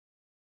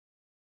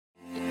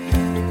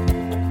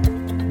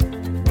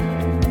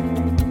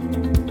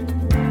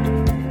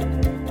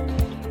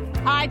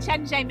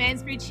Chad and Jay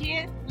Mansbridge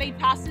here, lead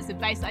pastors of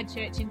Bayside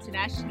Church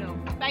International,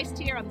 based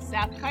here on the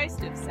south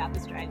coast of South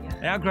Australia.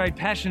 Our great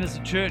passion as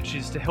a church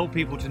is to help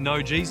people to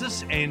know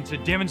Jesus and to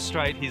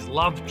demonstrate his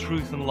love,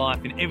 truth and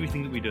life in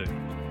everything that we do.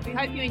 We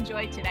hope you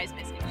enjoyed today's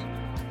message.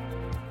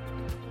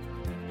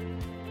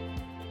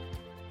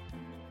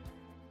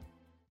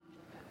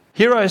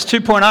 Heroes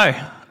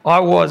 2.0. I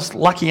was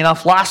lucky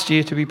enough last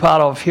year to be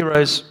part of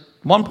Heroes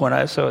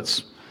 1.0, so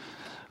it's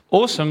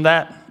awesome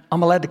that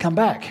I'm allowed to come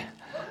back.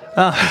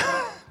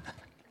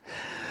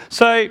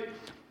 So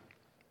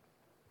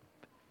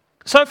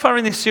far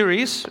in this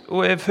series,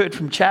 we've heard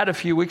from Chad a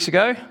few weeks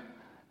ago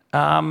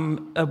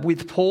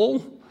with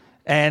Paul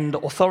and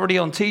authority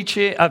on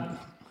teaching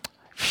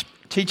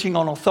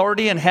on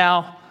authority and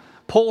how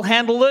Paul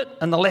handled it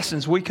and the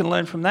lessons we can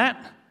learn from that.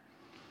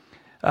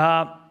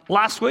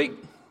 Last week,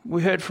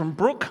 we heard from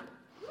Brooke.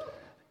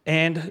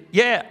 And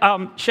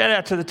shout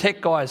out to the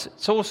tech guys.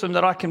 It's awesome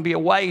that I can be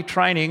away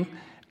training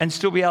and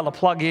still be able to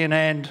plug in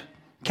and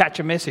catch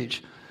a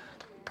message.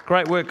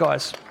 Great work,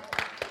 guys.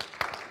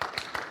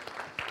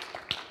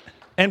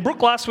 And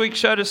Brooke last week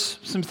showed us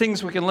some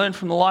things we can learn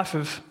from the life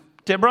of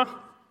Deborah.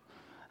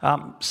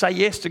 Say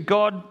yes to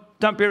God,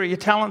 don't bury your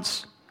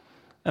talents,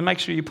 and make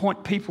sure you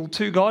point people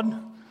to God.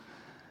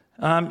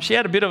 She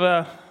had a bit of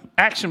a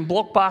action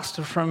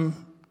blockbuster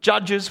from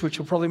Judges, which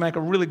will probably make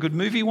a really good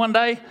movie one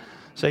day,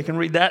 so you can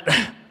read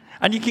that.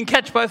 And you can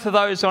catch both of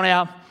those on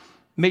our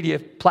media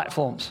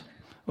platforms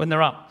when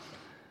they're up.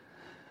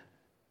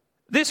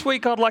 This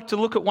week, I'd like to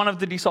look at one of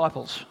the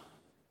disciples.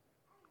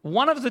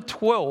 One of the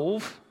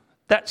 12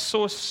 that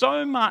saw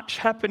so much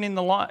happen in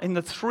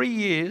the 3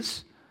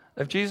 years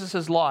of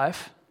Jesus'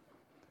 life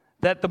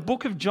that the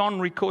book of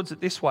John records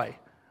it this way,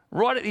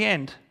 right at the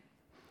end,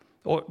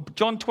 or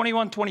John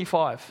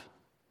 21:25.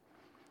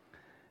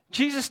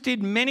 Jesus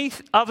did many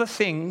other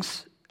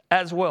things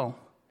as well.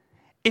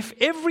 If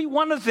every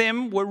one of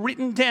them were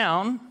written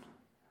down,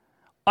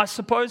 I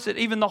suppose that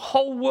even the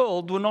whole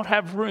world will not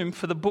have room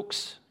for the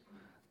books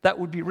that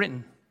would be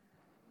written.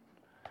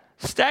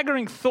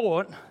 Staggering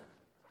thought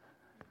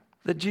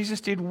that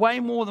Jesus did way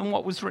more than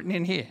what was written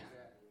in here.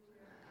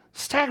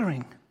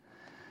 Staggering.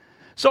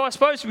 So I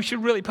suppose we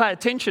should really pay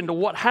attention to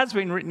what has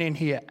been written in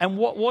here and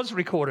what was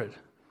recorded.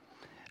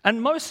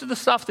 And most of the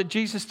stuff that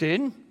Jesus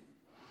did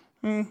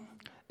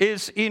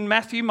is in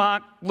Matthew,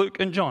 Mark, Luke,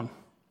 and John.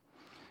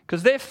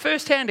 Because they're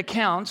first-hand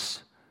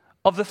accounts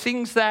of the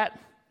things that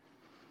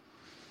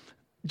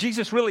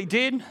Jesus really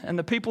did and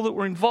the people that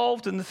were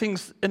involved and the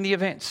things and the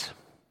events.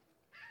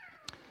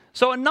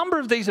 So a number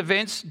of these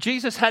events,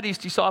 Jesus had his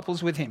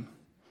disciples with him.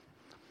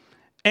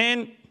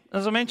 And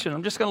as I mentioned,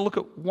 I'm just going to look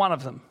at one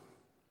of them.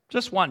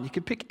 Just one. You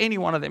could pick any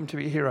one of them to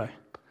be a hero.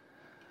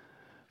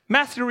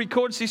 Matthew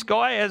records this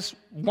guy as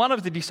one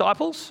of the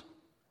disciples,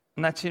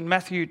 and that's in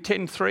Matthew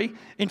 10:3.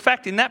 In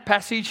fact, in that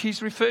passage,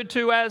 he's referred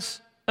to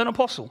as an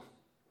apostle.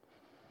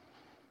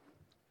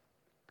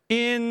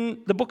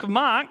 In the book of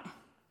Mark,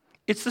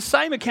 it's the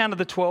same account of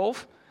the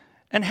 12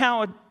 and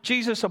how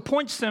Jesus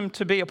appoints them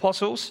to be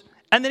apostles,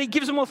 and then he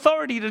gives them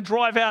authority to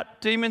drive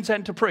out demons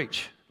and to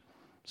preach.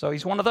 So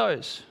he's one of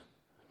those.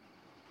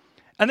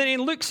 And then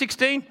in Luke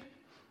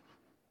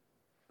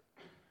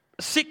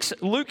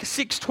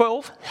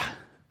 6:12,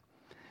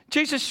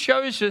 Jesus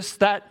shows us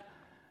that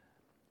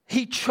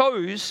he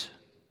chose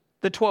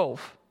the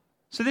 12.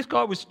 So this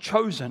guy was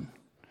chosen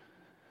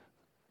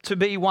to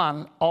be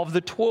one of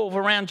the 12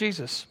 around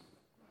Jesus.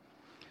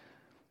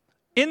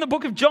 In the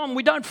book of John,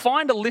 we don't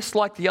find a list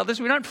like the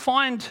others. We don't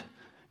find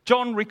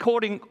John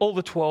recording all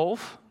the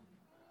 12.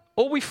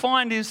 All we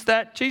find is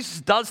that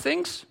Jesus does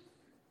things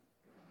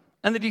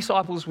and the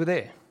disciples were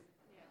there.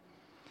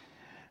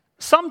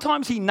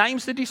 Sometimes he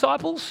names the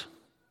disciples,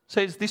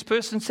 says this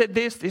person said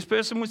this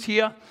person was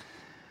here.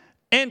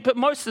 But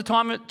most of the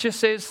time it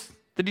just says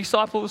the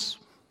disciples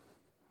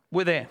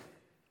were there.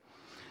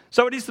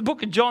 So it is the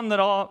book of John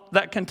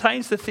that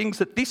contains the things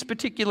that this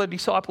particular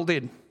disciple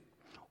did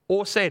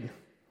or said.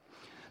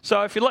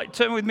 So if you'd like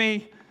to turn with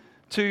me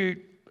to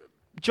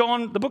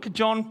John, the book of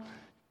John,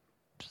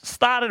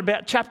 start at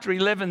about chapter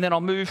 11, then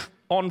I'll move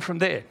on from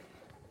there.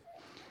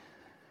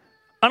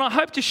 And I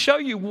hope to show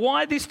you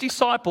why this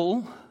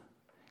disciple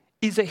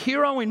is a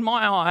hero in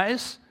my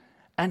eyes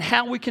and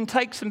how we can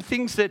take some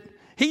things that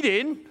he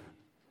did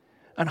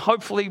and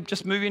hopefully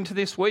just move into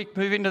this week,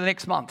 move into the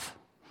next month.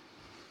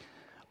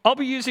 I'll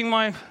be using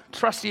my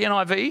trusty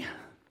NIV,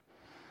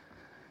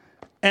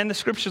 and the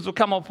scriptures will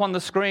come up on the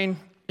screen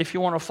if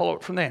you want to follow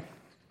it from there.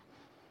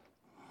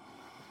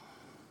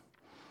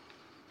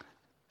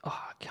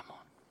 Oh, come on.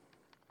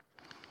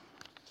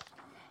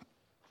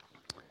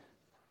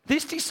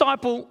 This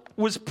disciple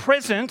was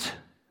present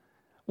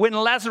when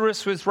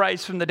Lazarus was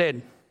raised from the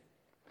dead.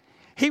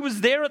 He was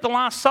there at the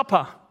Last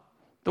Supper,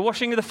 the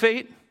washing of the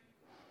feet.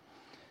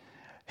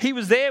 He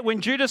was there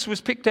when Judas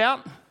was picked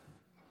out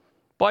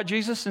by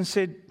Jesus and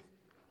said,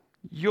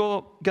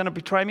 "You're going to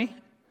betray me."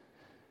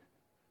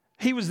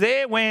 He was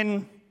there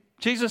when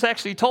Jesus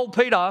actually told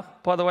Peter,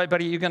 "By the way,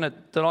 buddy, you're going to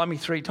deny me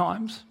 3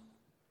 times.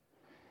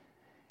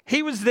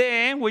 He was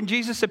there when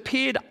Jesus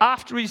appeared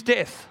after his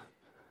death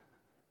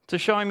to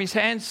show him his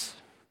hands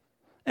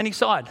and his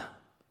side.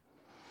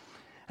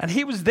 And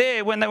he was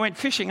there when they went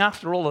fishing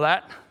after all of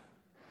that,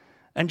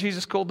 and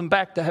Jesus called them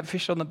back to have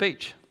fish on the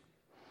beach.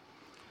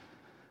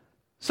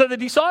 So the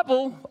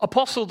disciple,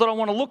 apostle that I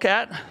want to look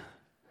at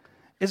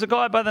is a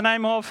guy by the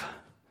name of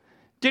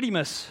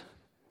Didymus.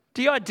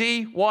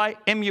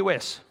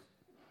 Didymus.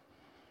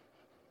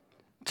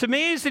 To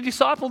me, he's the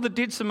disciple that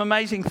did some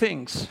amazing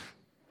things.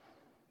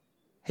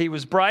 He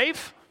was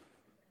brave.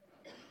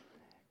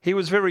 He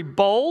was very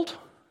bold.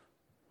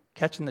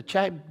 Catching the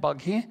chat bug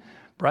here.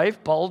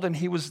 Brave, bold, and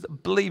he was a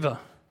believer.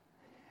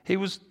 He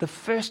was the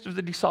first of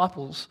the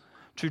disciples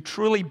to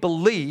truly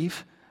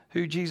believe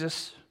who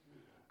Jesus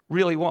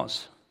really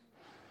was.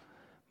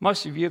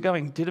 Most of you are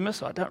going,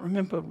 Didymus? I don't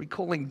remember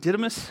recalling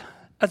Didymus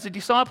as a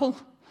disciple.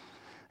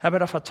 How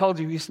about if I told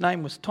you his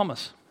name was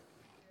Thomas?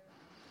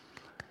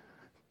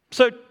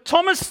 So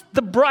Thomas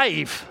the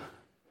brave.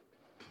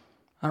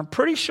 And I'm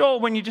pretty sure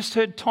when you just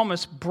heard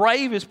Thomas,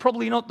 brave is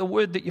probably not the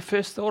word that you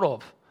first thought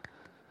of.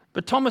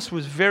 But Thomas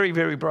was very,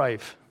 very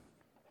brave.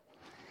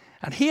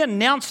 And he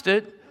announced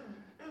it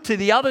to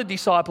the other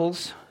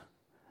disciples.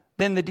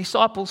 Then the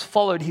disciples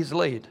followed his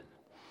lead.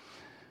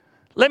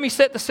 Let me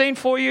set the scene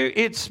for you.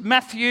 It's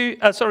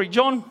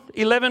John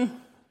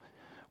 11,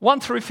 1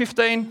 through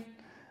 15.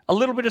 A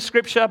little bit of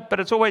scripture, but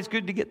it's always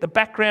good to get the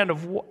background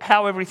of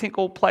how everything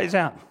all plays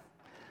out.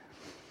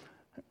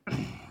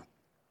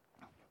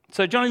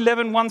 So John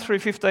 11, 1 through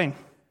 15.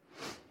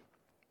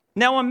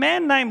 Now a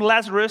man named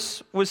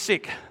Lazarus was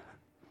sick.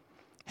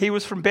 He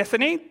was from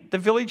Bethany, the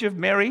village of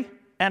Mary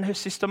and her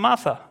sister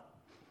Martha.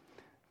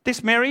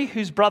 This Mary,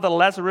 whose brother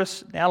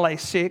Lazarus now lay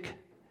sick,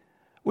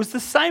 was the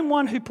same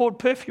one who poured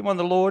perfume on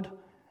the Lord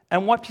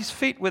and wiped his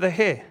feet with her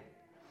hair.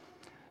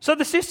 So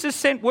the sisters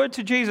sent word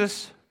to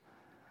Jesus,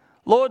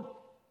 Lord,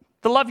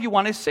 the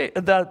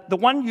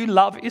one you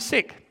love is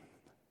sick.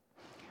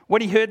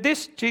 When he heard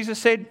this, Jesus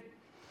said,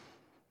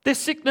 this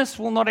sickness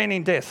will not end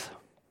in death.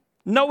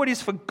 No, it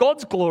is for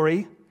God's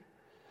glory,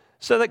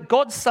 so that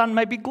God's Son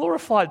may be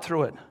glorified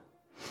through it.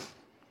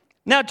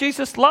 Now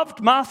Jesus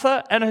loved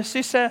Martha and her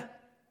sister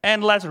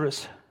and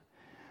Lazarus.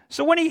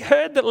 So when he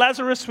heard that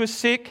Lazarus was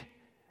sick,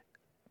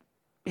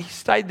 he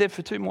stayed there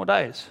for 2 more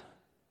days.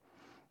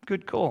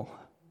 Good call.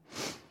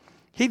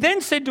 He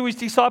then said to his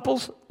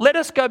disciples, let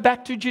us go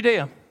back to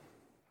Judea.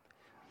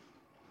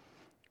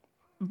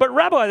 But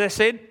Rabbi, they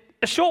said,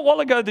 a short while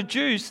ago the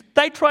Jews,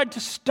 they tried to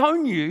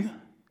stone you,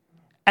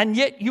 and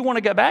yet you want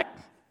to go back?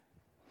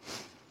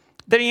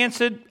 Then he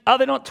answered, are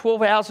there not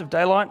 12 hours of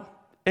daylight?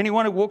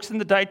 Anyone who walks in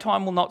the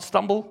daytime will not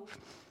stumble,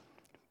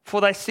 for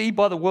they see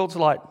by the world's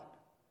light.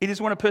 It is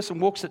when a person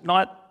walks at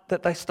night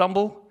that they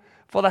stumble,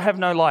 for they have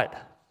no light.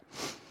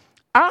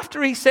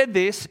 After he said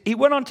this, he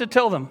went on to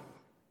tell them,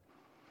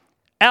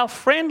 our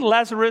friend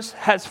Lazarus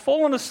has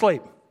fallen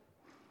asleep,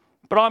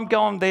 but I'm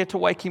going there to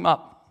wake him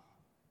up.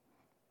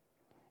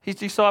 His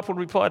disciple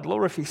replied,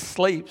 Lord, if he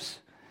sleeps,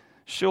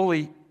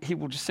 surely he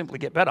will just simply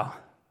get better.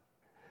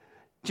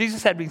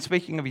 Jesus had been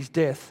speaking of his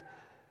death,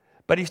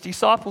 but his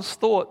disciples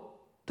thought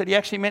that he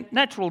actually meant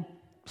natural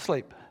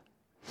sleep.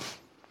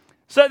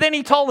 So then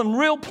he told them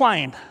real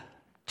plain,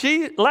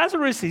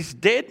 Lazarus is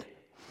dead,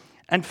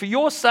 and for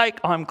your sake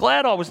I'm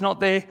glad I was not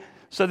there,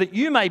 so that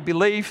you may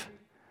believe,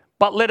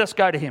 but let us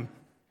go to him.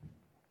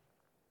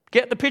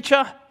 Get the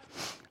picture?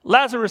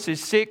 Lazarus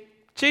is sick.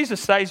 Jesus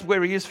stays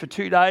where he is for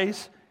 2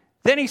 days.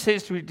 Then he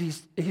says to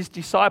his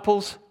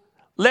disciples,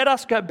 let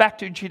us go back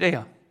to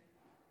Judea.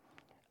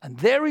 And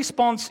their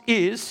response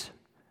is,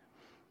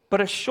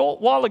 but a short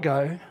while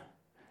ago,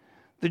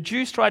 the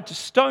Jews tried to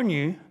stone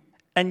you,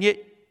 and yet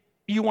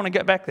you want to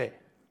go back there.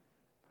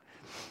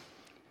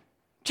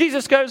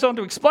 Jesus goes on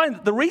to explain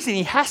that the reason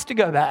he has to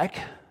go back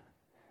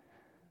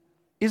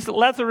is that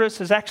Lazarus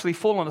has actually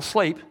fallen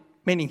asleep,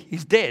 meaning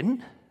he's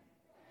dead,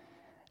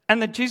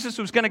 and that Jesus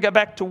was going to go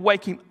back to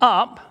wake him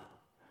up,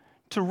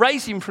 to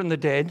raise him from the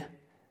dead.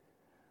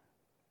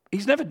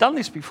 He's never done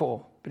this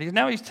before, but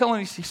now he's telling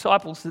his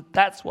disciples that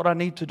that's what I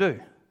need to do.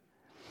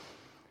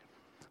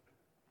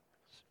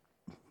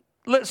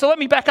 So let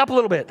me back up a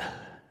little bit.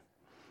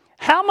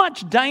 How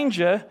much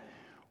danger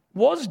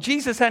was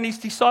Jesus and his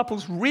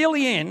disciples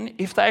really in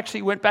if they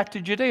actually went back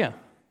to Judea?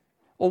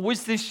 Or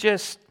was this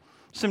just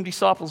some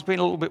disciples being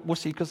a little bit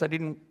wussy because they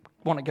didn't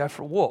want to go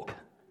for a walk?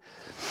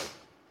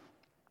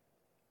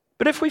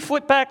 But if we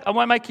flip back, I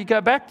won't make you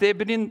go back there,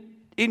 but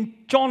in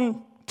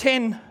John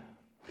 10,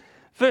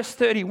 verse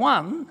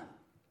 31,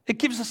 it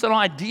gives us an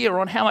idea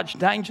on how much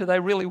danger they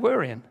really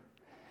were in.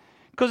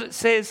 Because it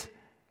says,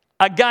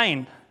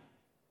 again,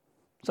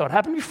 so it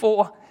happened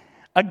before,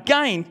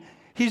 again,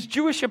 his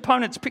Jewish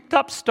opponents picked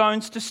up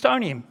stones to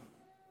stone him.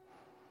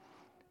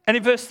 And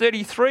in verse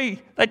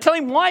 33, they tell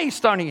him why he's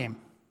stoning him.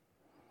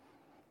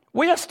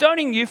 We are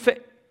stoning you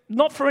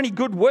not for any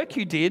good work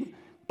you did,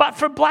 but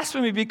for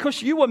blasphemy,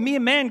 because you, a mere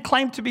man,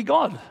 claimed to be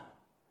God.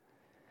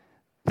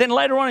 Then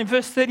later on in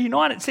verse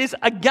 39, it says,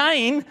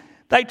 again,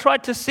 they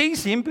tried to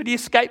seize him, but he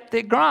escaped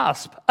their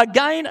grasp.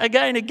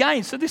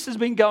 Again. So this has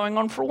been going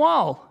on for a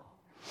while.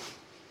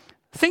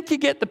 think you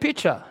get the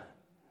picture.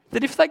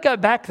 That if they go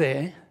back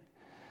there,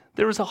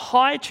 there is a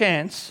high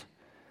chance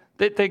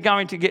that they're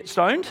going to get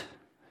stoned.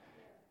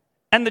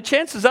 And the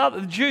chances are that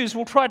the Jews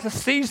will try to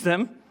seize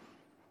them.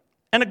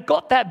 And it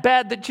got that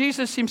bad that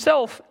Jesus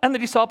himself and the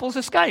disciples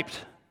escaped.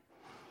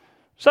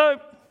 So,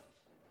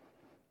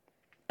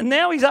 and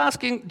now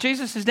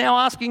Jesus is now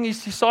asking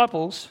his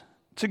disciples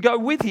to go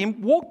with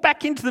him, walk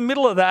back into the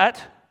middle of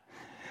that.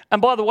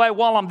 And by the way,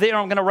 while I'm there,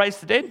 I'm going to raise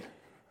the dead.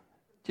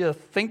 Do you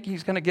think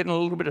he's going to get in a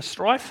little bit of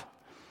strife?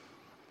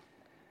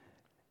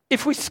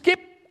 If we skip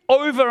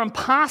over and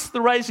past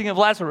the raising of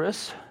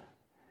Lazarus,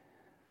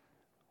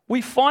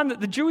 we find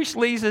that the Jewish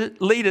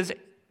leaders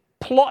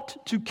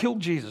plot to kill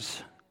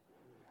Jesus.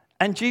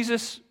 And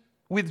Jesus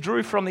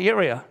withdrew from the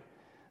area.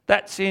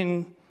 That's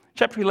in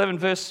chapter 11,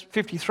 verse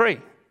 53.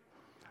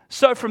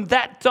 So from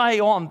that day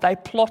on, they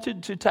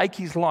plotted to take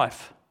his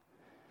life.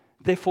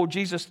 Therefore,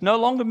 Jesus no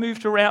longer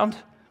moved around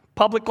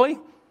publicly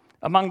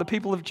among the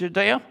people of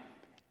Judea.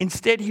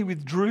 Instead, he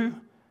withdrew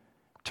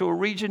to a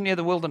region near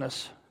the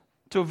wilderness,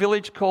 to a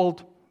village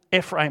called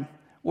Ephraim,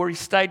 where he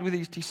stayed with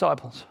his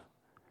disciples.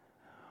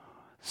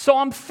 So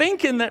I'm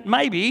thinking that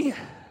maybe,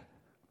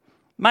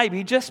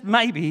 just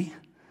maybe,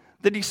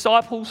 the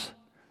disciples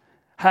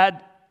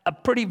had a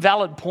pretty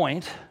valid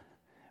point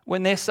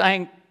when they're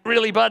saying,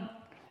 really, bud,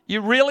 you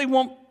really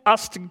want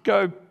us to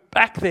go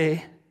back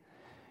there,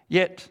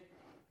 yet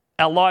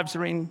our lives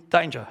are in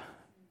danger.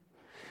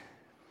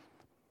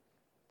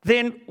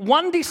 Then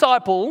one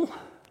disciple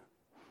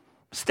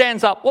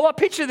stands up. Well, I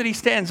picture that he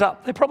stands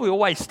up. They're probably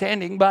always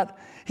standing, but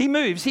he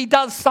moves. He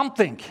does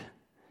something.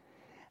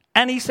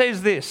 And he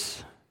says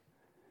this.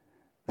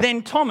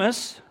 Then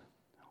Thomas,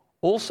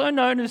 also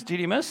known as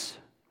Didymus,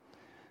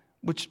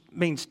 which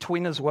means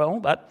twin as well,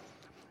 but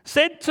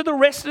said to the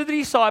rest of the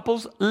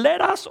disciples, let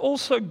us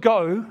also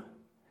go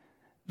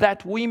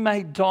that we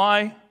may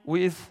die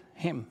with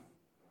him.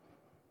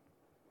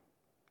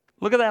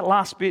 Look at that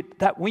last bit,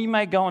 that we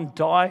may go and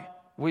die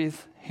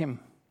with him.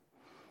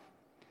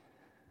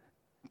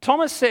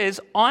 Thomas says,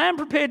 I am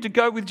prepared to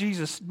go with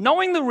Jesus,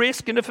 knowing the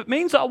risk, and if it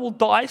means I will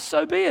die,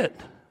 so be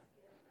it.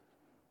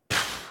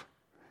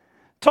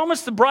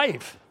 Thomas the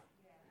brave.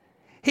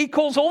 He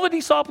calls all the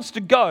disciples to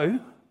go,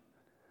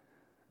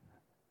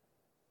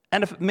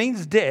 and if it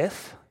means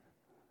death,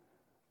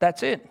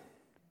 that's it.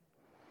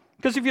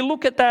 Because if you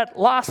look at that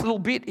last little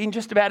bit in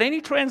just about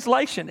any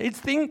translation, it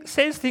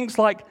says things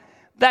like,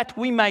 that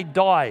we may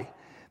die,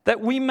 that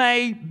we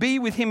may be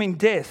with him in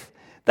death,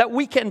 that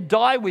we can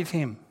die with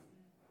him.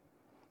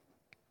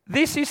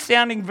 This is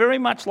sounding very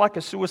much like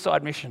a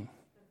suicide mission.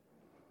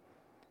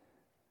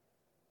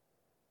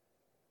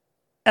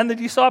 And the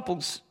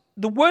disciples,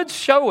 the words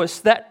show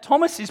us that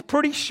Thomas is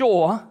pretty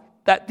sure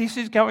that this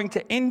is going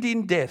to end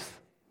in death.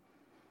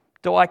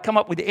 Do I come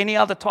up with any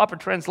other type of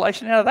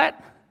translation out of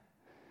that?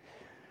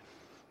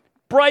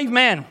 Brave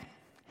man.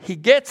 He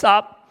gets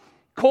up,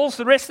 calls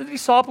the rest of the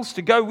disciples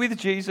to go with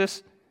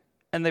Jesus,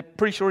 and they're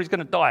pretty sure he's going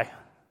to die.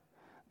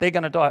 They're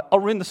going to die. I'll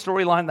ruin the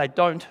storyline. They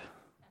don't.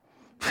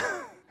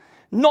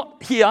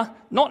 Not here,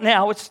 not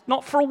now. It's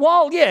not for a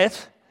while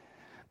yet.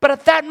 But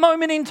at that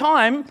moment in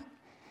time,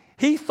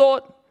 he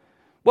thought,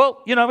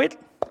 well, you know it.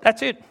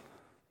 That's it.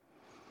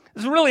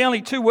 There's really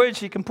only two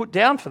words you can put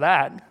down for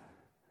that.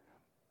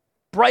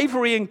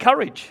 Bravery and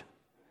courage.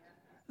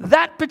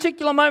 That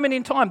particular moment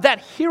in time, that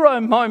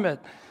hero moment,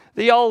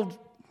 the old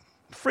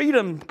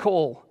freedom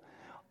call.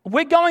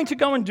 We're going to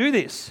go and do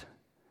this.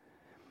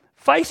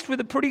 Faced with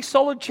a pretty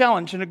solid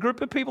challenge and a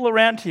group of people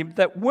around him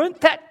that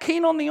weren't that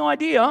keen on the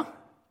idea,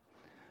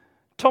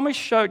 Thomas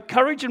showed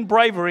courage and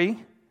bravery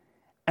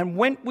and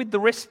went with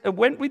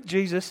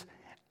Jesus,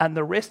 and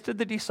the rest of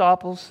the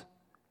disciples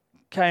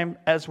came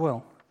as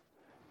well.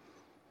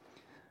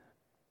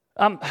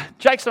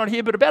 Jake's not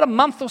here, but about a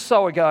month or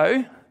so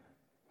ago,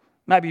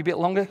 maybe a bit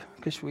longer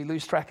because we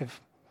lose track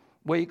of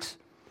weeks,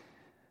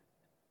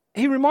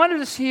 he reminded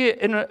us here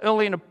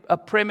early in a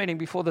prayer meeting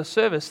before the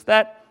service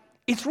that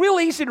it's real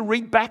easy to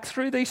read back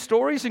through these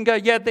stories and go,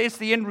 yeah, there's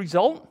the end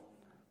result.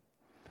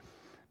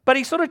 But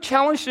he sort of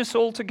challenged us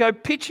all to go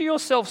picture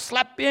yourself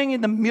slap bang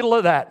in the middle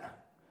of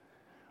that.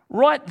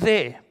 Right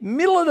there,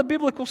 middle of the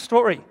biblical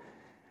story.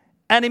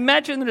 And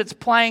imagine that it's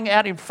playing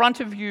out in front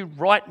of you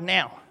right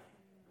now.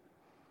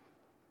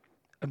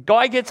 A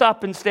guy gets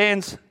up and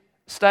says,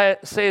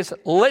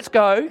 let's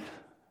go.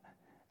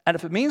 And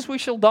if it means we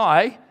shall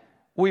die,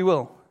 we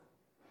will.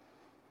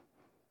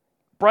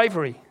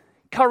 Bravery,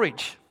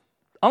 courage.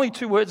 Only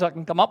two words I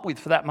can come up with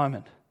for that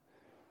moment.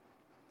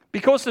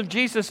 Because of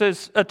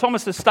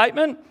Thomas's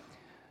statement,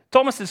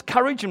 Thomas's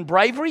courage and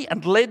bravery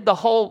and led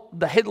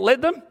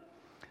them.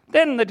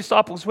 Then the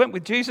disciples went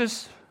with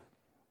Jesus.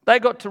 They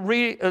got to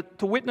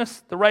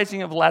witness the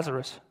raising of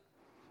Lazarus.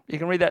 You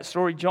can read that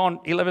story, John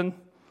 11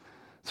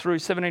 through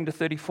 17 to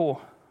 34.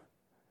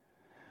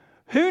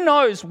 Who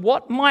knows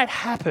what might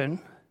happen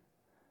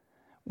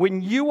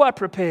when you are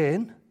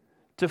prepared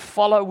to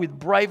follow with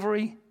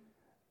bravery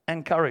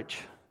and courage?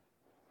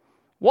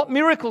 What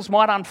miracles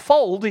might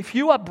unfold if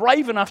you are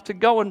brave enough to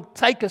go and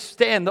take a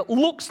stand that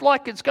looks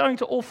like it's going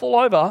to all fall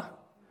over,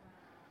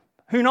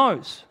 Who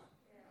knows?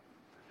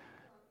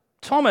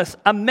 Thomas,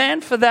 a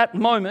man for that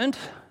moment,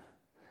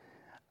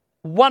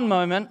 one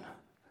moment,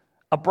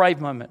 a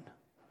brave moment.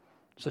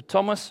 So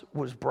Thomas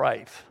was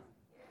brave.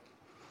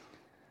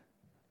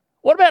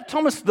 What about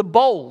Thomas the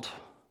bold?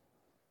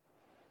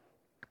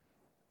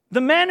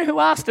 The man who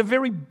asked a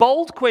very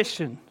bold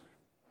question,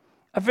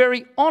 a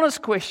very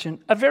honest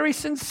question, a very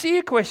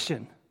sincere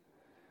question.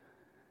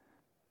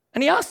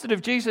 And he asked it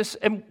of Jesus,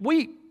 and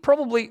we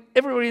probably,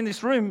 everybody in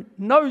this room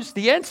knows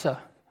the answer.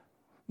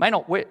 May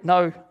not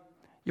know,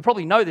 you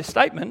probably know this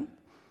statement.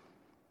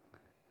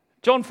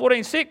 John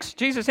 14:6,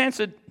 Jesus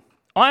answered,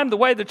 I am the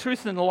way, the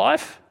truth, and the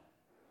life,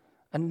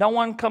 and no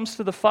one comes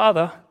to the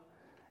Father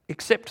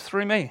except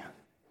through me.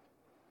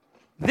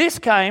 This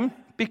came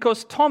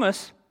because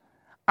Thomas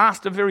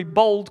asked a very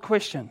bold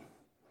question.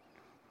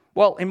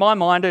 Well, in my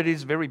mind, it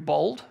is very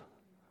bold.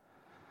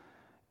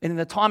 And in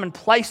the time and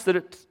place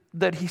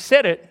that he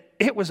said it,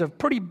 it was a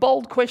pretty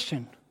bold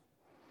question.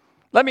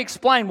 Let me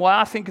explain why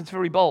I think it's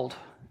very bold.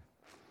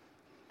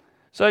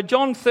 So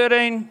John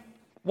 13,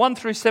 1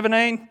 through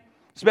 17,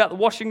 it's about the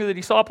washing of the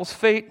disciples'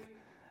 feet.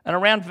 And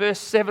around verse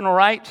 7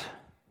 or 8,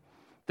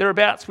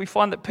 thereabouts, we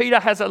find that Peter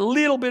has a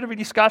little bit of a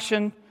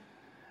discussion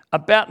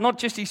about not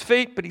just his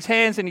feet, but his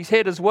hands and his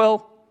head as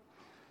well.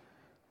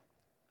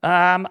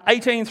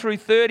 18 through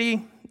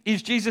 30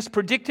 is Jesus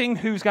predicting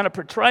who's going to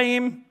betray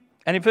him.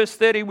 And in verse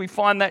 30, we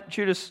find that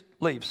Judas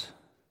leaves.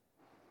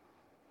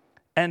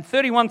 And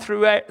 31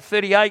 through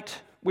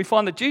 38, we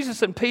find that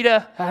Jesus and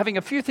Peter are having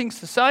a few things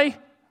to say.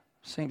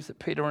 Seems that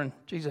Peter and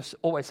Jesus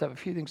always have a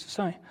few things to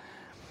say.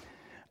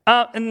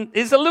 And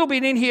there's a little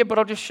bit in here, but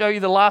I'll just show you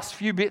the last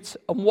few bits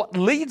of what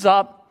leads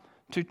up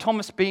to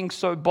Thomas being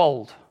so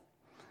bold.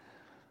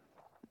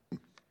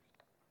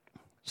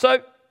 So,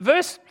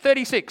 verse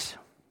 36.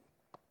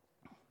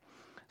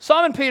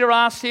 Simon Peter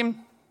asked him,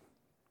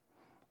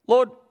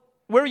 Lord,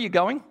 where are you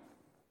going?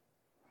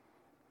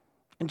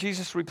 And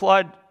Jesus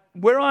replied,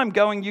 where I'm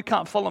going, you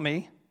can't follow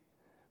me,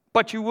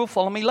 but you will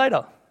follow me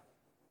later.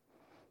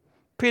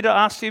 Peter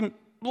asked him,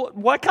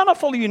 why can't I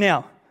follow you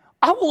now?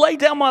 I will lay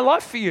down my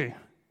life for you.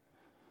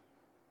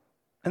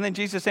 And then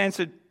Jesus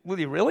answered, will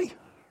you really?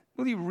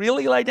 Will you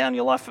really lay down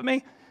your life for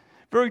me?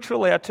 Very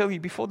truly, I tell you,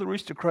 before the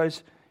rooster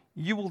crows,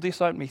 you will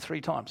disown me 3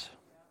 times.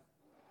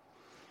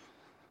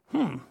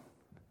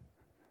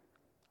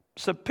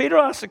 So Peter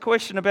asks a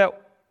question about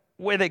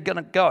where they're going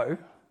to go.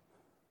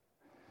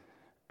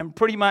 And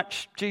pretty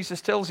much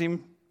Jesus tells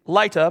him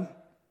later,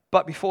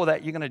 but before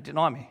that, you're going to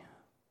deny me.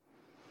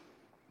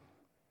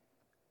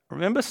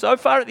 Remember, so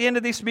far at the end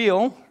of this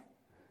meal,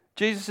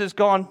 Jesus has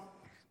gone,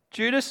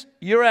 Judas,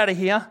 you're out of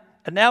here.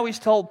 And now he's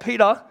told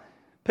Peter,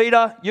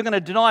 you're going to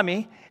deny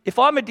me. If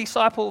I'm a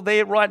disciple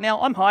there right now,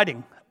 I'm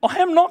hiding. I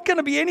am not going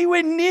to be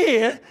anywhere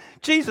near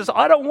Jesus.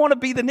 I don't want to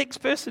be the next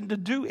person to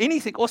do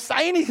anything or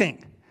say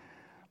anything.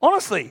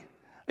 Honestly,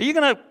 are you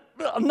going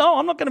to? No,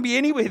 I'm not going to be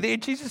anywhere there.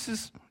 Jesus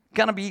is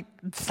going to be,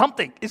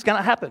 something is going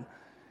to happen.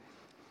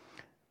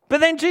 But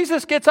then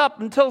Jesus gets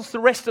up and tells the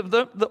rest of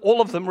them, all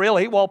of them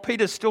really, while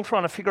Peter's still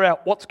trying to figure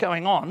out what's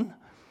going on.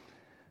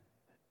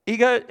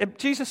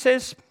 Jesus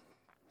says,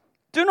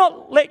 do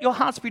not let your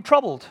hearts be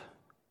troubled.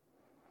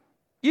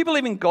 You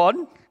believe in God,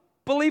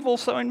 believe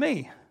also in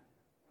me.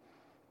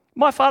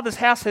 My Father's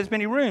house has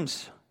many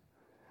rooms.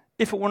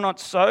 If it were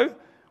not so,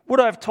 would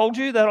I have told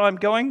you that I'm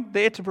going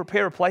there to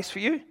prepare a place for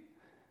you?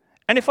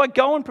 And if I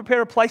go and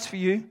prepare a place for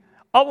you,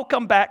 I will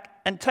come back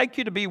and take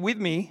you to be with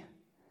me,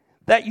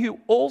 that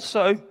you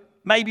also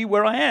may be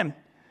where I am.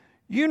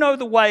 You know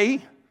the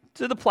way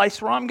to the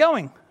place where I'm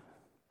going.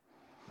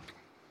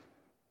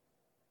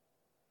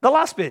 The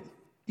last bit.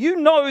 You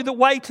know the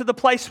way to the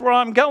place where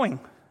I'm going.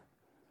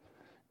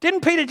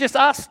 Didn't Peter just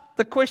ask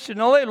the question,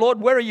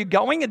 Lord, where are you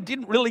going? And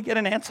didn't really get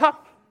an answer?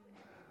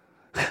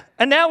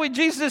 And now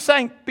Jesus is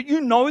saying, but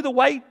you know the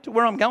way to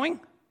where I'm going?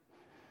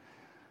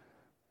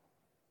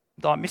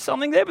 Did I miss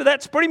something there? But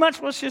that's pretty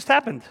much what's just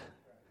happened.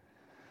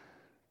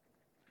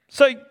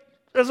 So,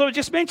 as I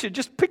just mentioned,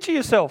 just picture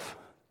yourself.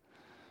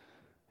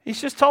 He's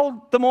just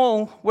told them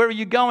all, where are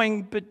you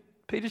going? But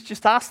Peter's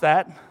just asked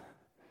that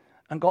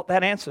and got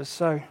that answer.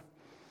 So,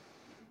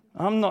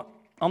 I'm not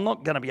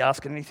going to be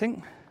asking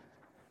anything.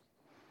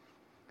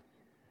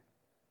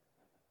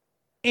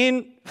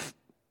 In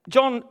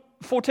John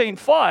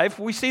 14:5,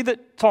 we see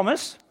that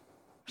Thomas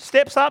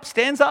steps up,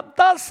 stands up,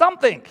 does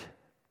something.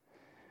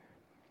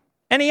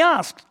 And he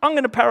asks, I'm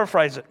going to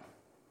paraphrase it,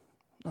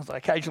 as I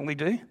occasionally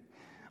do.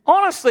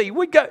 Honestly,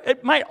 we go,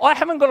 mate, I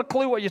haven't got a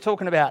clue what you're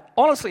talking about.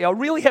 Honestly, I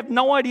really have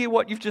no idea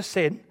what you've just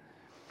said.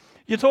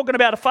 You're talking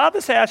about a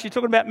Father's house, you're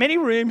talking about many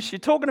rooms, you're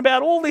talking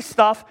about all this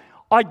stuff.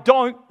 I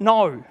don't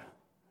know.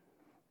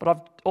 But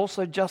I've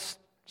also just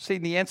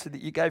seen the answer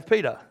that you gave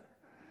Peter.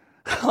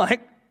 The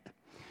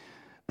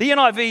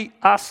NIV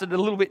asked it a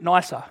little bit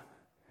nicer.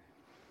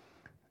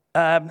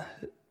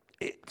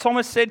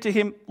 Thomas said to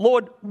him,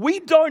 Lord,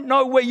 we don't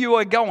know where you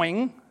are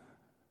going,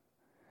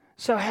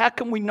 so how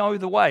can we know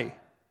the way?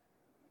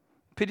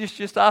 Peter's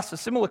just asked a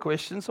similar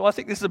question, so I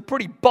think this is a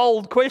pretty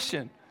bold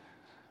question.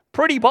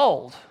 Pretty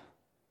bold.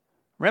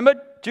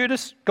 Remember,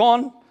 Judas,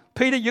 gone.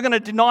 Peter, you're going to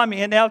deny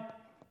me. And now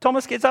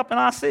Thomas gets up and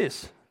asks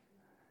this.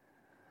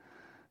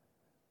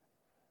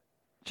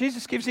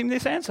 Jesus gives him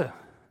this answer.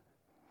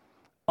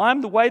 I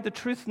am the way, the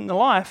truth, and the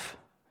life.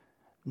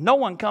 No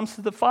one comes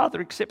to the Father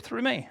except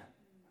through me.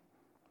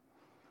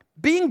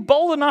 Being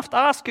bold enough to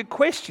ask a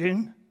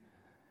question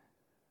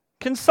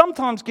can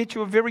sometimes get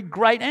you a very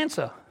great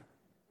answer.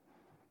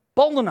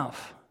 Bold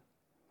enough.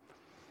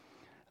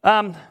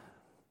 I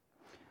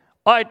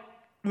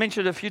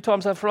mentioned a few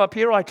times after up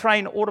here, I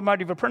train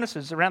automotive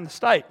apprentices around the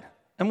state.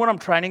 And when I'm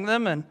training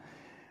them and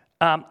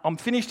I'm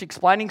finished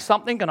explaining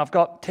something and I've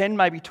got 10,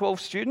 maybe 12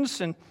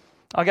 students and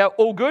I go,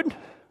 all good?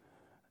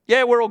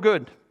 Yeah, we're all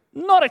good.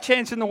 Not a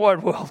chance in the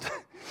wide world.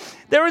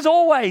 There is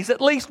always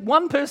at least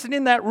one person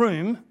in that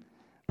room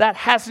that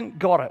hasn't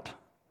got it.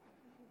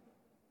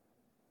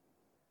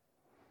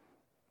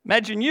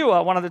 Imagine you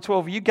are one of the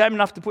 12. Are you game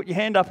enough to put your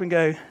hand up and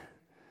go,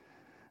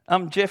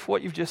 Jeff,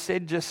 what you've just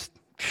said,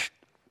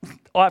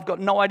 I've got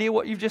no idea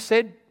what you've just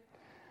said.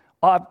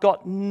 I've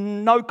got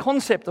no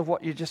concept of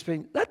what you've just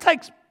been. That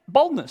takes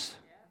boldness.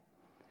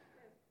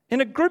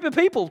 In a group of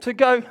people to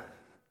go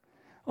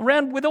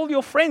around with all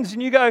your friends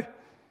and you go,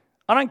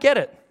 I don't get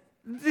it.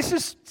 This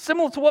is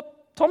similar to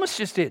what Thomas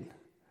just did.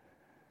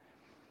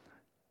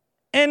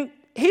 And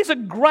here's a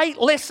great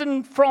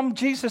lesson from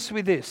Jesus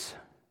with this.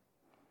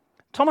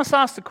 Thomas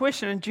asked the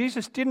question and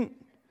Jesus didn't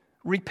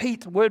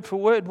repeat word for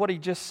word what he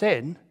just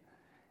said.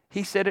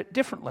 He said it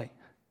differently.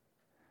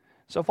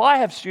 So if I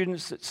have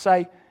students that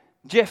say,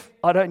 Jeff,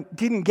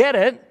 didn't get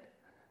it,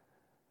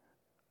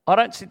 I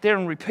don't sit there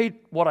and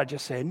repeat what I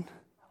just said.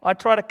 I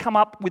try to come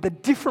up with a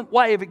different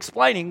way of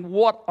explaining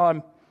what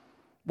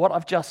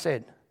I've just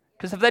said.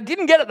 Because if they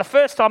didn't get it the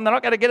first time, they're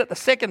not going to get it the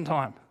second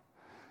time.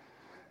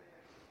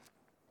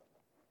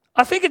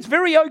 I think it's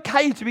very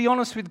okay to be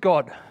honest with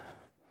God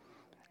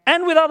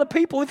and with other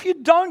people. If you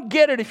don't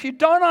get it, if you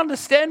don't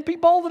understand, be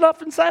bold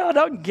enough and say, I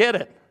don't get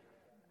it.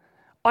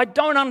 I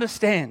don't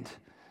understand.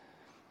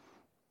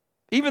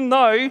 Even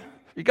though,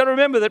 you've got to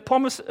remember that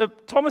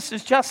Thomas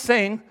has just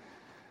seen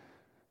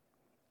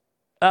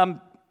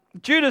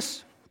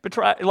Judas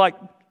betray,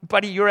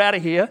 buddy, you're out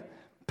of here.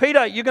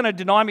 Peter, you're going to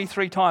deny me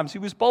 3 times. He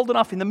was bold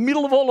enough in the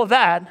middle of all of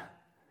that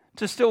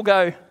to still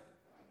go,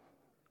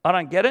 I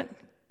don't get it.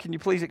 Can you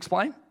please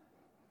explain?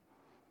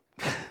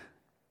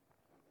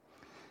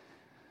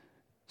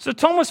 So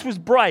Thomas was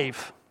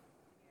brave.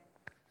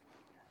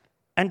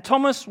 And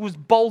Thomas was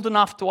bold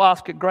enough to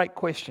ask a great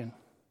question.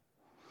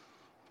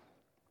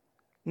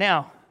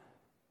 Now,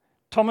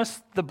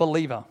 Thomas the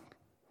believer.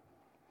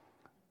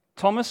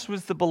 Thomas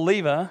was the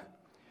believer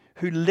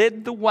who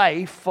led the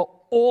way for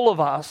all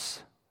of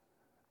us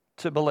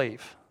to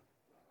believe.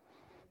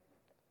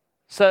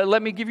 So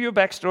let me give you a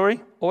backstory.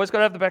 Always got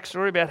to have the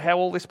backstory about how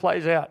all this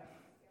plays out.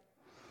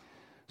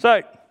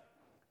 So,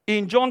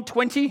 in John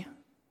 20,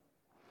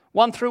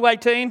 1 through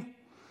 18,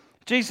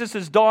 Jesus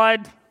has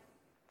died,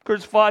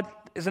 crucified.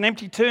 There's an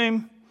empty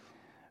tomb.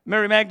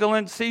 Mary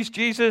Magdalene sees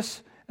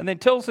Jesus and then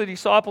tells the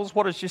disciples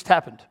what has just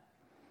happened.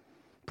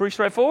 Pretty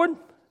straightforward.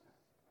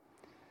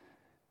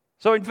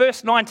 So in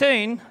verse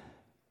 19,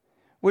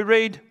 we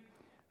read,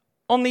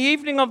 on the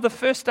evening of the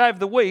first day of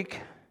the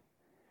week,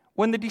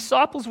 when the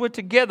disciples were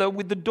together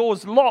with the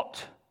doors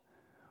locked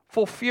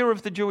for fear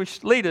of the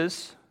Jewish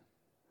leaders,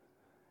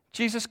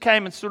 Jesus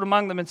came and stood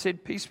among them and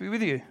said, peace be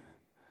with you.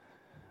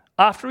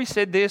 After he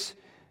said this,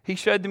 he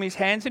showed them his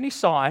hands and his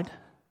side.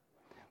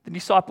 The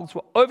disciples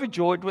were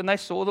overjoyed when they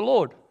saw the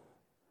Lord.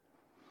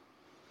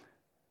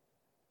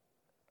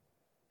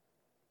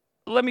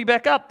 Let me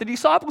back up. The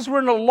disciples were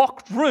in a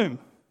locked room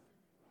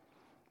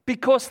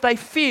because they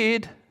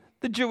feared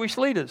the Jewish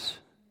leaders.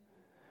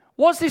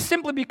 Was this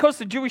simply because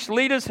the Jewish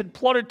leaders had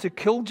plotted to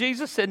kill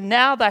Jesus and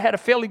now they had a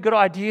fairly good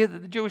idea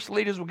that the Jewish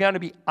leaders were going to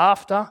be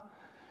after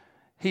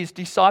his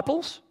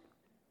disciples?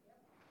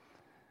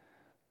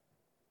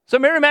 So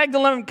Mary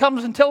Magdalene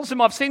comes and tells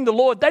him, I've seen the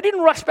Lord. They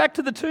didn't rush back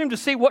to the tomb to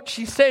see what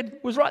she said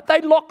was right.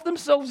 They locked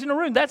themselves in a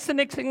room. That's the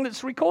next thing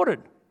that's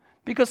recorded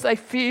because they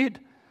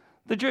feared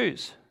the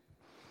Jews.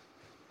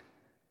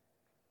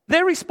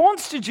 Their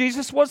response to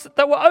Jesus was that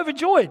they were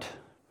overjoyed.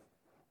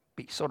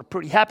 Be sort of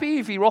pretty happy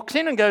if he rocks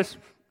in and goes,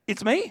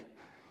 it's me.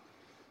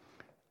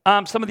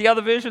 Some of the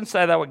other versions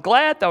say they were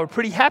glad, they were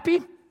pretty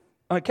happy.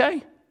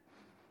 Okay.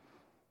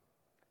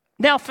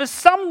 Now, for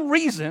some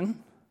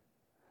reason,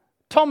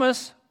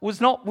 Thomas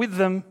was not with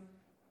them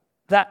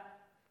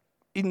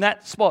in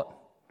that spot.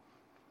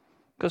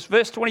 Because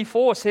verse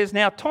 24 says,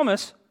 now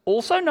Thomas,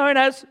 also known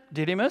as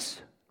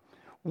Didymus,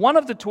 one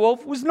of the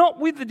 12, was not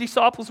with the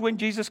disciples when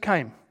Jesus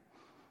came.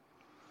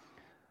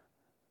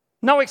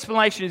 No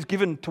explanation is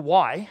given to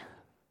why.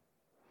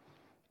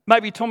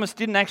 Maybe Thomas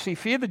didn't actually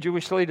fear the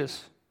Jewish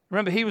leaders.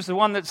 Remember, he was the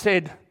one that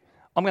said,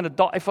 I'm going to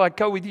die. If I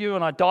go with you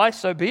and I die,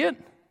 so be it.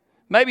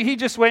 Maybe he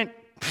just went,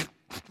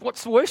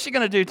 what's the worst you're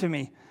going to do to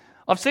me?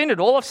 I've seen it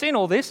all. I've seen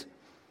all this.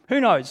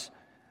 Who knows?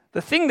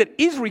 The thing that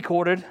is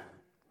recorded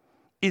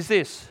is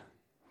this.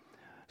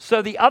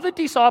 So the other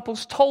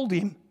disciples told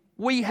him,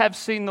 we have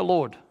seen the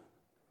Lord.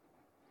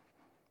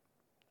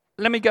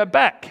 Let me go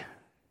back.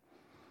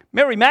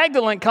 Mary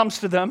Magdalene comes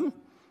to them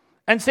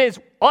and says,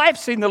 I've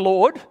seen the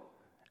Lord,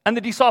 and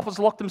the disciples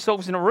lock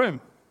themselves in a room.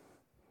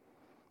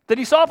 The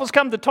disciples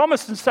come to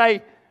Thomas and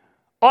say,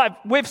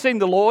 we've seen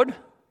the Lord.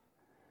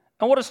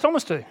 And what does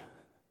Thomas do?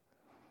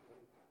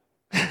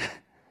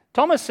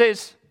 Thomas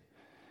says,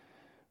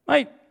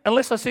 mate,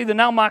 unless I see the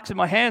nail marks in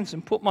my hands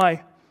and put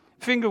my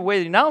finger where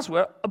the nails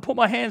were and put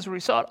my hands where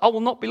he side, I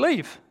will not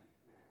believe.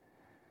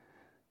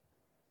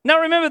 Now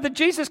remember that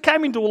Jesus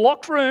came into a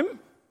locked room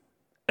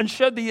and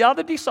showed the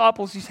other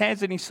disciples his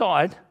hands and his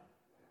side.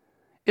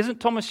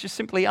 Isn't Thomas just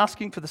simply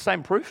asking for the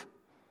same proof?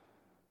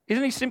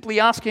 Isn't he simply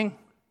asking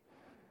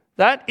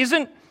that?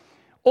 Isn't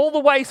all the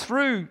way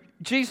through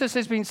Jesus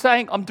has been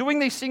saying, I'm doing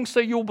these things so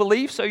you'll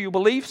believe, so you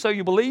believe, so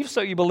you believe,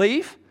 so you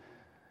believe?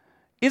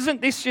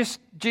 Isn't this just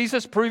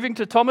Jesus proving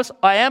to Thomas,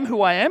 I am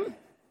who I am?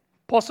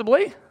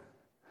 Possibly.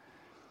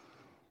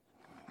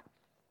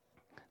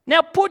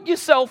 Now put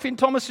yourself in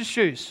Thomas's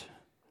shoes.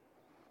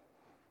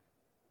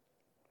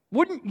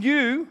 Wouldn't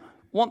you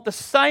want the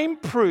same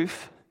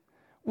proof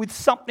with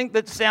something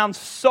that sounds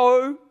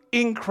so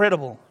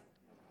incredible?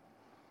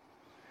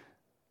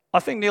 I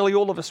think nearly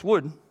all of us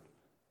would.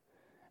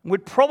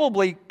 We'd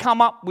probably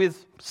come up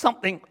with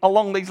something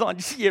along these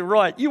lines. Yeah,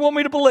 right. You want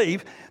me to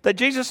believe that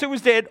Jesus, who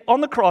was dead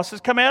on the cross,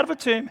 has come out of a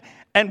tomb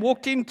and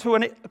walked into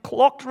a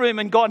locked room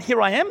and gone, here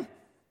I am?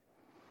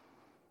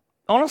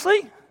 Honestly?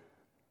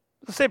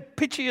 As I said,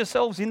 picture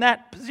yourselves in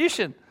that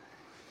position.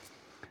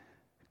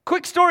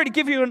 Quick story to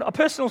give you a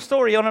personal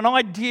story on an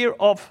idea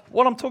of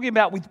what I'm talking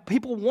about with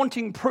people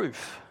wanting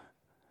proof.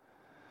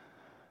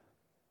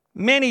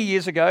 Many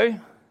years ago,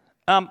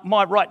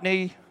 my right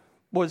knee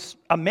was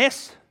a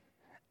mess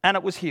and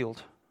it was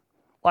healed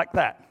like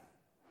that.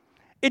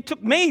 It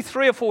took me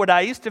 3 or 4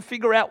 days to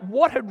figure out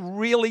what had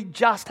really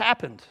just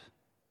happened.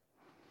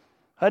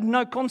 I had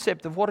no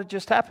concept of what had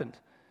just happened.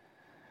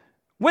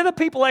 Whether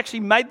people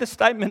actually made the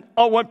statement,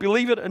 I won't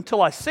believe it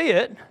until I see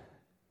it,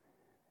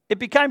 it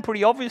became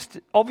pretty obvious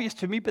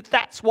to me, but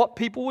that's what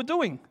people were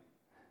doing.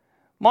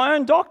 My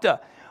own doctor,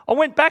 I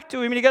went back to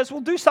him and he goes,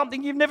 well, do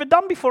something you've never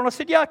done before. And I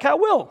said, yeah, okay, I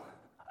will.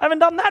 I haven't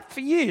done that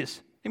for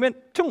years. He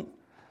went, Tung.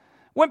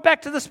 Went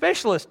back to the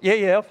specialist.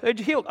 Yeah, I've heard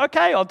you healed.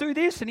 Okay, I'll do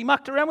this. And he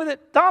mucked around with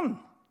it. Done.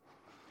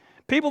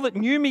 People that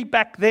knew me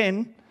back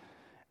then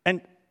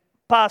and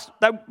past,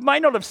 they may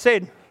not have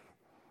said,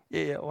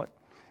 yeah,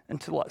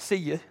 until I see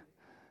you.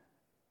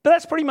 But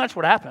that's pretty much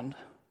what happened.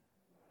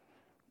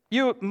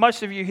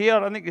 Most of you here, I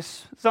don't think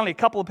there's only a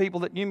couple of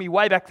people that knew me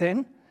way back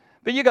then.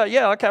 But you go,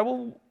 yeah, okay,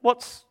 well,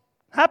 what's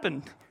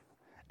happened?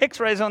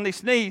 X-rays on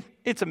this knee,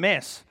 it's a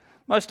mess.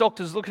 Most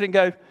doctors look at it and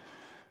go,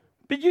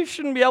 but you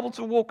shouldn't be able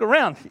to walk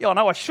around. Yeah, I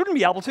know I shouldn't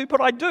be able to, but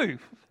I do.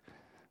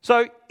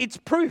 So it's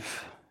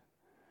proof.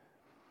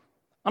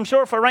 I'm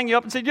sure if I rang you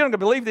up and said, you're not going to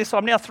believe this,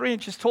 I'm now 3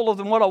 inches taller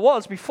than what I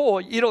was before,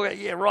 you'd all go,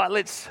 yeah, right,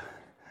 let's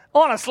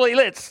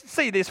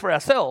see this for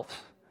ourselves.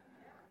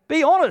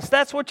 Be honest,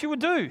 that's what you would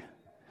do.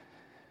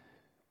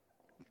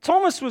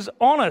 Thomas was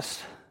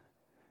honest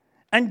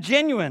and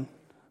genuine,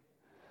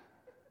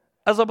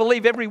 as I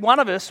believe every one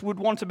of us would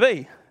want to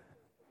be.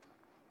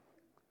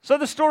 So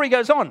the story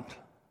goes on.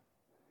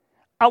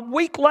 A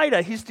week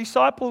later, his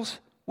disciples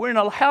were in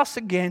a house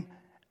again,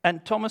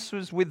 and Thomas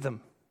was with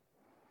them.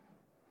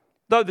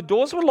 Though the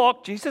doors were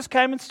locked, Jesus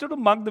came and stood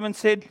among them and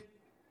said,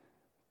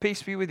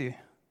 peace be with you.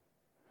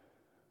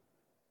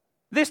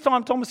 This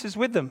time, Thomas is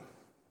with them,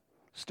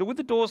 still with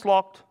the doors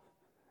locked,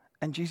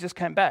 and Jesus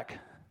came back.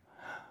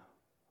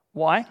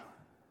 Why?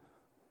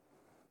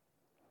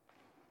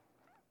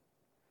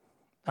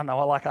 I know,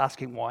 I like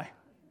asking why.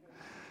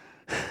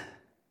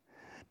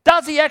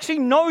 Does he actually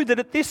know that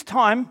at this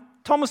time,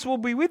 Thomas will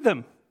be with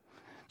them?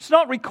 It's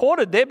not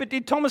recorded there, but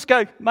did Thomas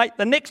go, mate,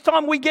 the next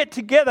time we get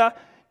together,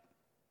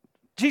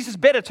 Jesus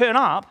better turn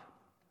up?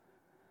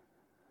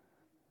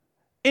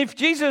 If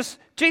Jesus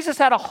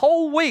had a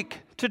whole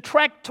week to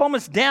track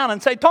Thomas down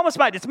and say, Thomas,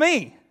 mate, it's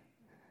me.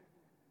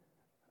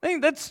 I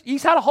think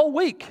he's had a whole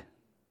week.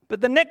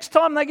 But the next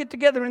time they get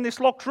together in this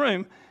locked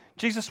room,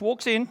 Jesus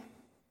walks in,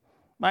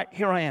 mate,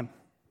 here I am.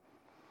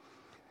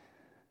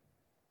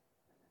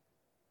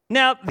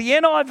 Now, the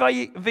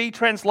NIV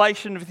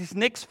translation of this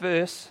next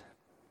verse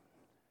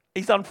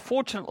is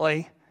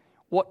unfortunately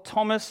what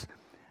Thomas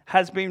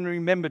has been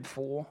remembered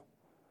for,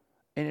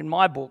 and in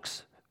my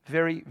books,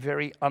 very,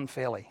 very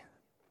unfairly.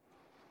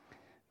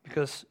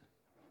 Because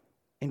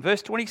in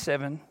verse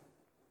 27,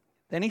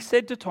 then he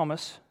said to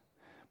Thomas,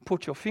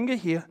 put your finger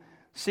here,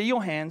 see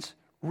your hands,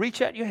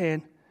 reach out your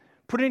hand,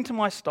 put it into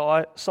my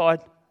side,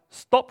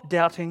 stop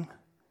doubting,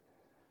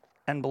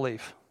 and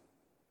believe.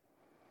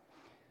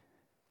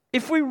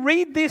 If we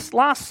read this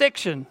last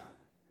section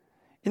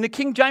in the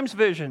King James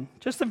Version,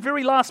 just the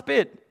very last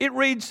bit, it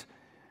reads,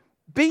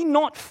 be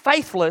not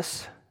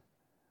faithless,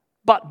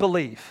 but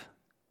believe.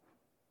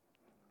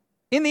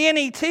 In the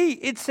NET,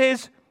 it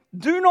says,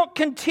 do not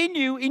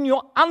continue in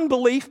your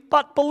unbelief,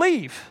 but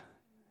believe.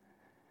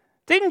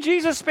 Didn't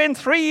Jesus spend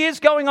 3 years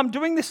going, I'm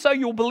doing this so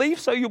you'll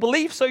believe, so you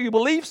believe, so you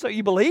believe, so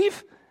you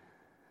believe?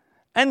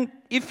 And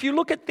if you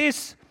look at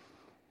this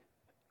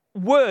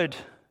word,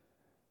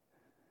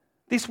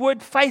 this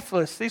word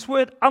faithless, this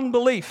word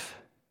unbelief.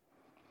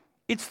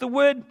 It's the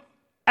word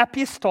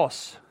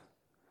apistos.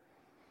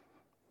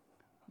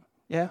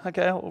 Yeah,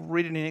 okay, I'll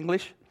read it in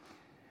English.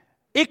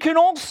 It can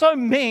also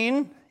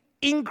mean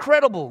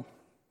incredible.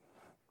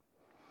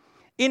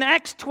 In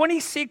Acts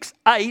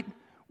 26:8,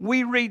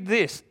 we read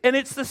this, and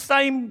it's the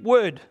same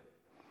word.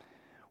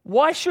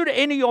 Why should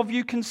any of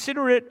you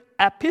consider it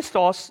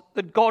apistos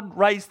that God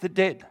raised the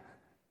dead?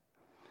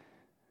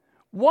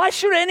 Why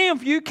should any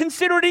of you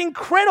consider it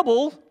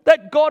incredible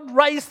that God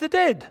raised the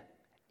dead?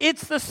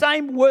 It's the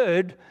same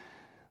word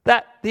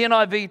that the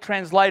NIV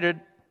translated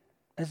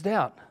as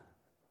doubt.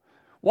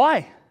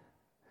 Why?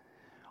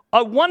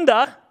 I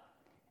wonder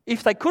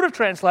if they could have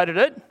translated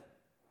it,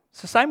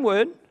 it's the same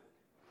word,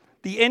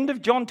 the end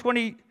of John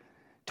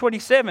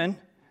 20:27,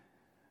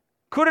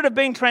 could it have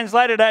been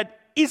translated at,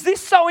 is this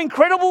so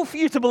incredible for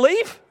you to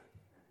believe?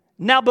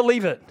 Now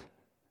believe it.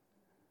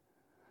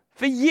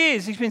 For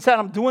years he's been saying,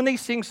 I'm doing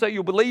these things so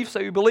you believe, so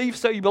you believe,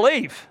 so you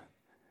believe.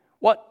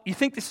 What, you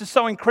think this is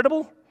so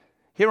incredible?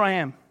 Here I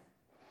am.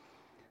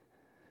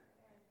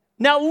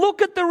 Now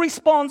look at the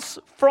response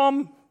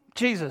from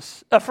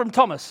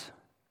Thomas.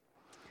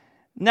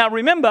 Now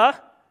remember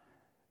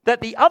that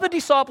the other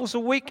disciples a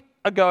week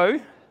ago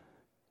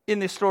in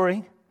this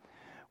story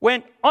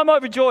went, I'm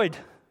overjoyed,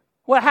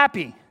 we're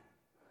happy.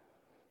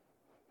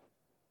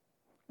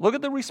 Look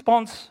at the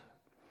response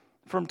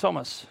from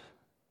Thomas.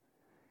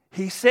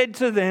 He said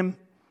to them,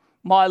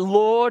 my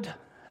Lord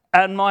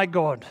and my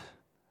God.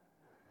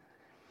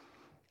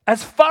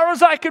 As far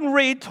as I can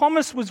read,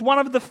 Thomas was one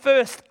of the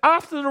first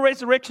after the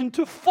resurrection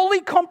to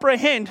fully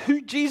comprehend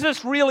who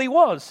Jesus really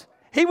was.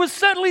 He was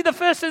certainly the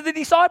first of the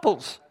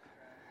disciples.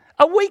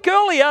 A week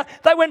earlier,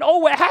 they went,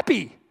 oh, we're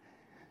happy.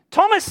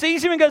 Thomas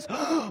sees him and goes,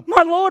 oh,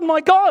 my Lord,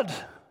 my God.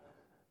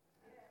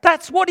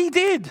 That's what he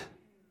did.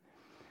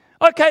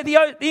 Okay, the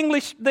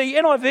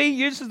NIV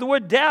uses the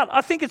word doubt.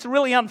 I think it's a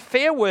really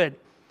unfair word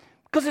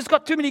because it's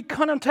got too many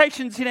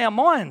connotations in our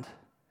mind.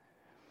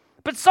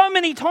 But so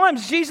many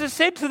times Jesus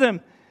said to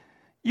them,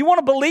 you want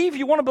to believe?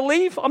 You want to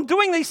believe? I'm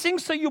doing these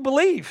things so you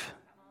believe.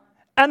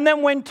 And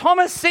then when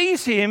Thomas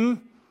sees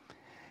him,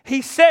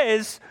 he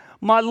says,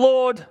 my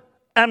Lord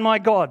and my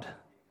God.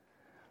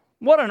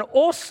 What an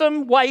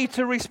awesome way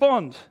to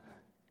respond.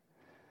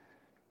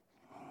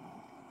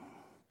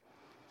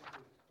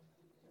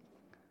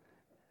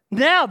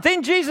 Now,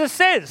 then Jesus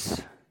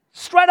says,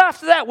 straight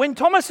after that, when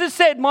Thomas has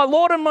said, my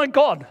Lord and my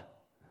God,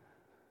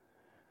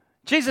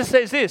 Jesus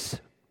says this,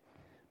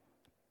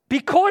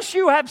 because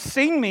you have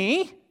seen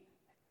me,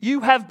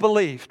 you have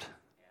believed.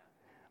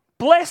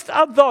 Blessed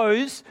are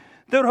those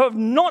that have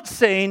not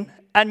seen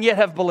and yet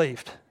have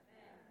believed.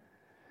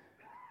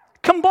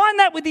 Combine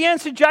that with the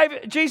answer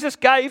Jesus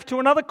gave to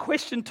another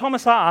question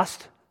Thomas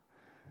asked,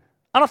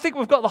 and I think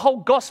we've got the whole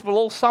gospel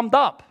all summed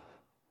up.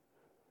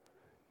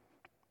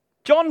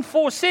 John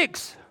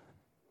 4:6.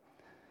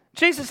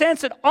 Jesus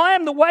answered, I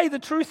am the way, the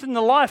truth, and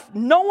the life.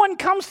 No one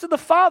comes to the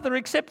Father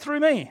except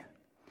through me.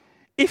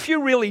 If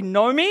you really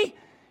know me,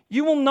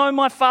 you will know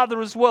my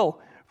Father as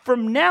well.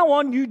 From now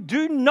on, you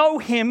do know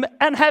him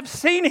and have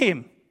seen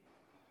him.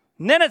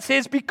 And then it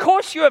says,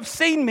 because you have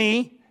seen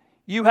me,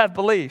 you have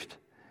believed.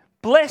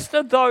 Blessed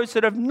are those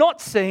that have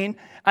not seen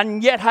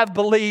and yet have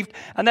believed.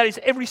 And that is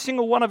every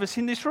single one of us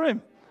in this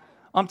room.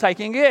 I'm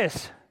taking a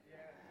guess.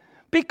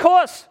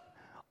 Because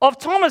of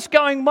Thomas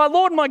going, my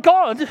Lord, my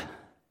God.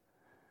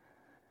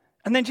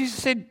 And then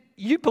Jesus said,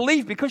 you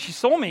believe because you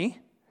saw me.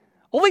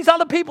 All these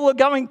other people are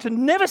going to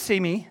never see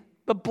me,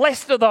 but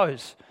blessed are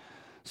those.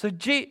 So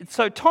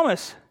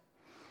Thomas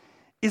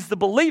is the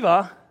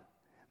believer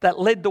that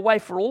led the way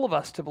for all of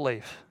us to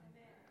believe.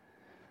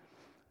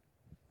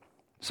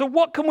 So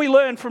what can we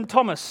learn from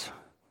Thomas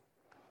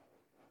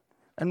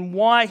and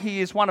why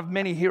he is one of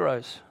many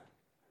heroes?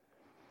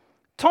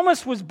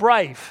 Thomas was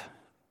brave.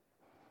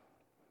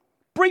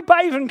 Be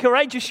brave and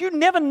courageous. You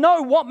never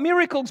know what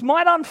miracles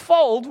might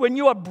unfold when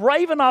you are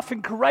brave enough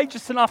and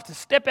courageous enough to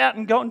step out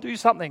and go and do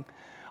something.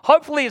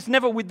 Hopefully it's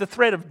never with the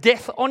threat of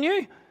death on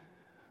you,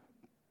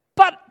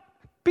 but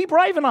be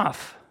brave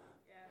enough.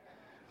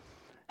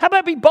 How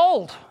about be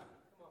bold?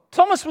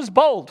 Thomas was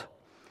bold.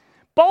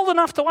 Bold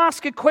enough to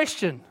ask a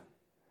question.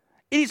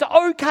 It is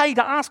okay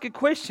to ask a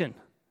question.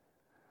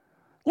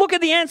 Look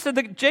at the answer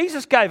that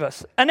Jesus gave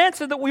us. An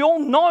answer that we all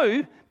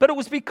know, but it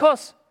was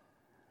because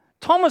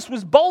Thomas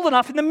was bold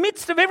enough in the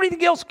midst of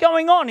everything else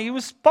going on. He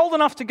was bold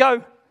enough to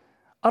go,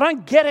 I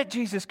don't get it,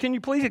 Jesus. Can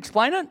you please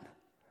explain it?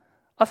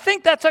 I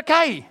think that's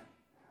okay.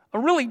 I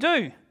really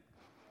do.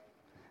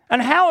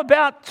 And how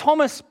about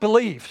Thomas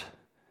believed?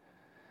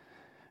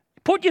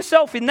 Put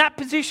yourself in that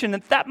position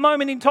at that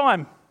moment in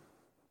time.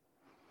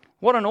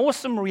 What an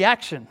awesome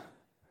reaction.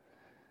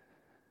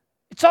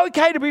 It's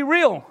okay to be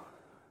real.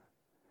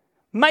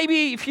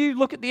 Maybe if you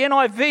look at the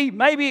NIV,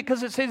 maybe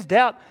because it says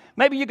doubt,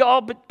 maybe you go,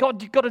 oh, but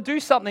God, you've got to do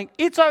something.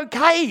 It's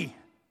okay.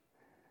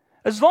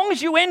 As long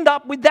as you end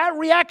up with that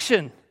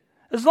reaction,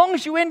 as long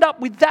as you end up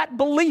with that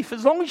belief,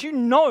 as long as you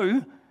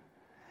know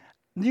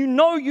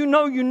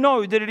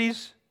that it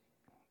is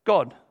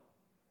God.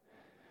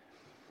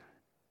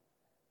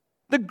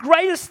 The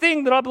greatest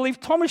thing that I believe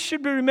Thomas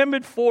should be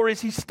remembered for is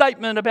his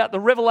statement about the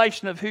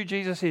revelation of who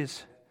Jesus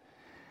is.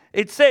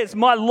 It says,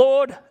 "My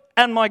Lord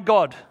and my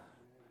God."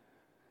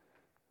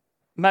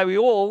 May we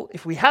all,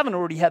 if we haven't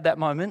already had that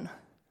moment,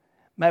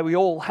 may we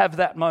all have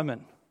that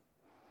moment.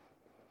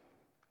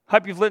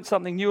 Hope you've learnt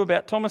something new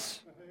about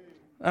Thomas.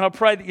 And I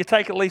pray that you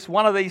take at least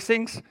one of these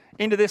things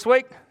into this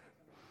week.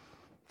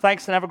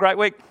 Thanks and have a great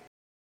week.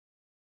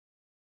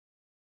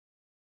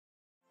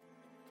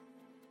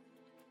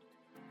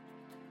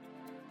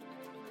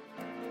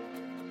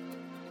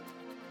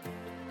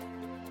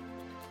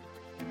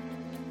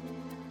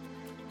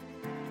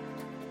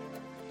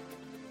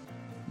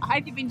 I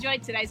hope you've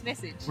enjoyed today's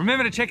message.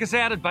 Remember to check us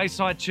out at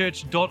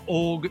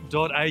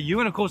baysidechurch.org.au.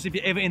 And of course, if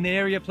you're ever in the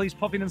area, please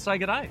pop in and say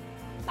good day.